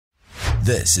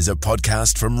This is a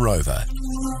podcast from Rover.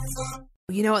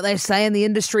 You know what they say in the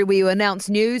industry where you announce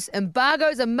news?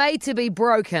 Embargoes are made to be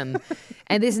broken.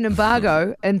 And there's an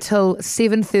embargo until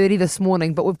 7:30 this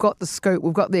morning, but we've got the scoop.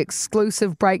 We've got the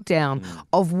exclusive breakdown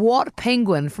of what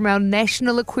penguin from our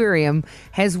National Aquarium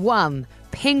has won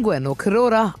Penguin or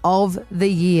Korora of the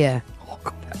Year. Oh,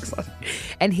 God, how exciting.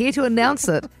 And here to announce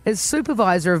it is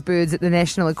Supervisor of Birds at the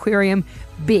National Aquarium,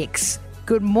 Bex.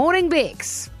 Good morning,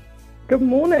 Bex. Good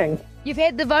morning. You've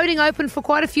had the voting open for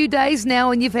quite a few days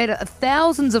now, and you've had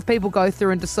thousands of people go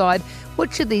through and decide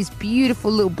which of these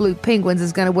beautiful little blue penguins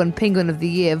is going to win Penguin of the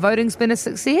Year. Voting's been a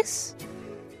success?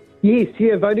 Yes,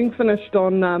 voting finished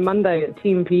on Monday at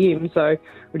 10 p.m, so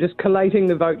we're just collating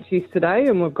the votes yesterday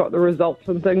and we've got the results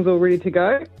and things all ready to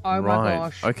go. Oh my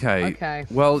gosh. Okay.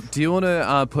 Well, do you want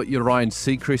to put your Ryan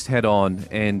Seacrest hat on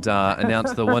and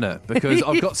announce the winner? Because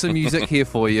I've got some music here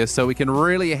for you so we can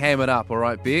really ham it up, all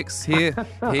right, Bex? Here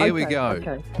we go.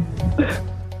 Okay.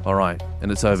 All right,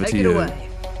 and it's over Take to it you. away.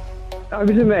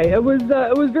 Over to me. It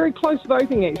was very close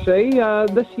voting actually.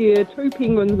 This year, two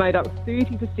penguins made up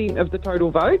 30% of the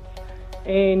total votes,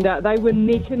 and they were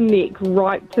neck and neck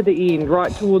right to the end,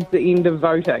 right towards the end of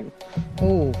voting.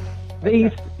 Oh.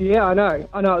 Yeah, I know.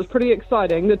 It was pretty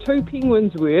exciting. The two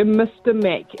penguins were Mr.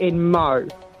 Mac and Mo.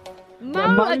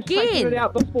 Mo Taken it again?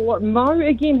 out before. Mo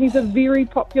again. He's a very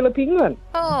popular penguin.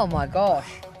 Oh my gosh.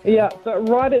 Yeah, so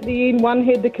right at the end, one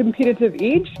had the competitive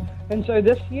edge. And so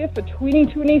this year, for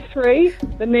 2023,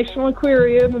 the National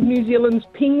Aquarium of New Zealand's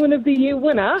Penguin of the Year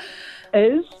winner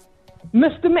is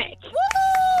Mr. Mac.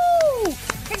 Woo!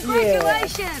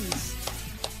 Congratulations!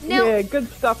 Now, Yeah, good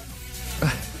stuff.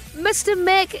 Mr.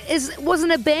 Mac was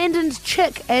an abandoned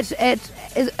chick as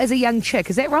a young chick,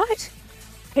 is that right?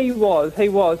 He was.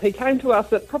 He came to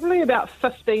us at probably about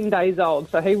 15 days old.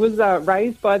 So he was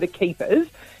raised by the keepers.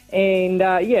 And,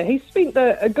 he spent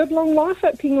a good long life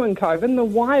at Penguin Cove. In the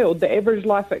wild, the average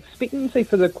life expectancy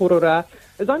for the korora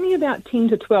is only about 10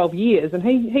 to 12 years. And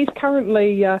he's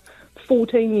currently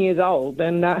 14 years old.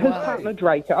 And his partner,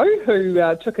 Draco, who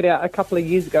took it out a couple of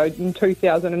years ago in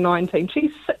 2019,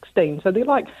 she's 16. So they're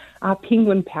like a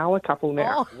penguin power couple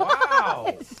now. Oh.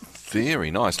 Wow.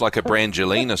 Very nice, like a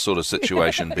Brangelina sort of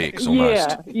situation, Bex,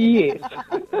 almost. Yes.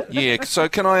 Yeah, so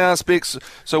can I ask, Bex,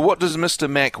 so what does Mr.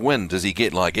 Mac win? Does he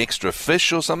get, like, extra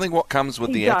fish or something? What comes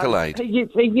with the does. accolade?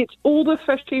 He gets all the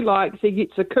fish he likes. He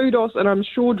gets a kudos, and I'm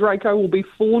sure Draco will be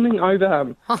fawning over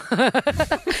him.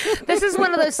 This is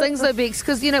one of those things though, Bex,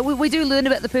 because, we do learn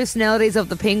about the personalities of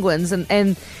the penguins,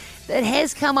 and it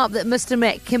has come up that Mr.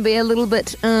 Mac can be a little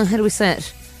bit, how do we say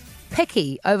it,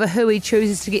 picky over who he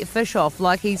chooses to get fish off.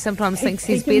 Like he sometimes thinks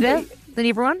he's better than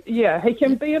everyone. Yeah, he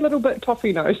can be a little bit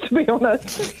toffee-nosed, to be honest.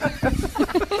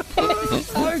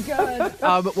 So good.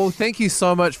 Well, thank you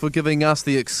so much for giving us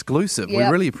the exclusive. Yep. We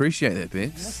really appreciate that,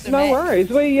 Bex. No worries.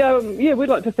 We'd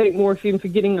like to thank More FM for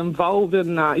getting involved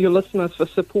and your listeners for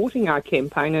supporting our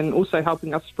campaign and also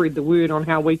helping us spread the word on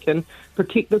how we can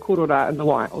protect the korora in the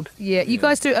wild. Yeah, you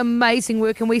guys do amazing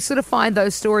work, and we sort of find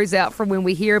those stories out from when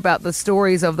we hear about the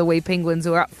stories of the wee penguins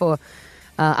who are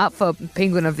up for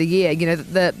Penguin of the Year.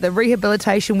 The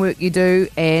rehabilitation work you do,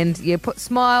 and you put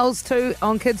smiles too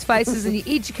on kids' faces and you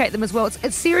educate them as well.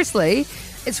 It's seriously,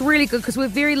 it's really good because we're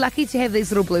very lucky to have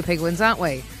these little blue penguins, aren't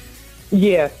we?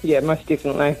 Yeah, most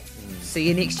definitely. See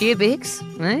you next year, Bex.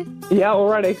 Eh? Yeah,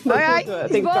 alrighty. All right.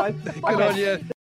 Thanks, guys. Good on you.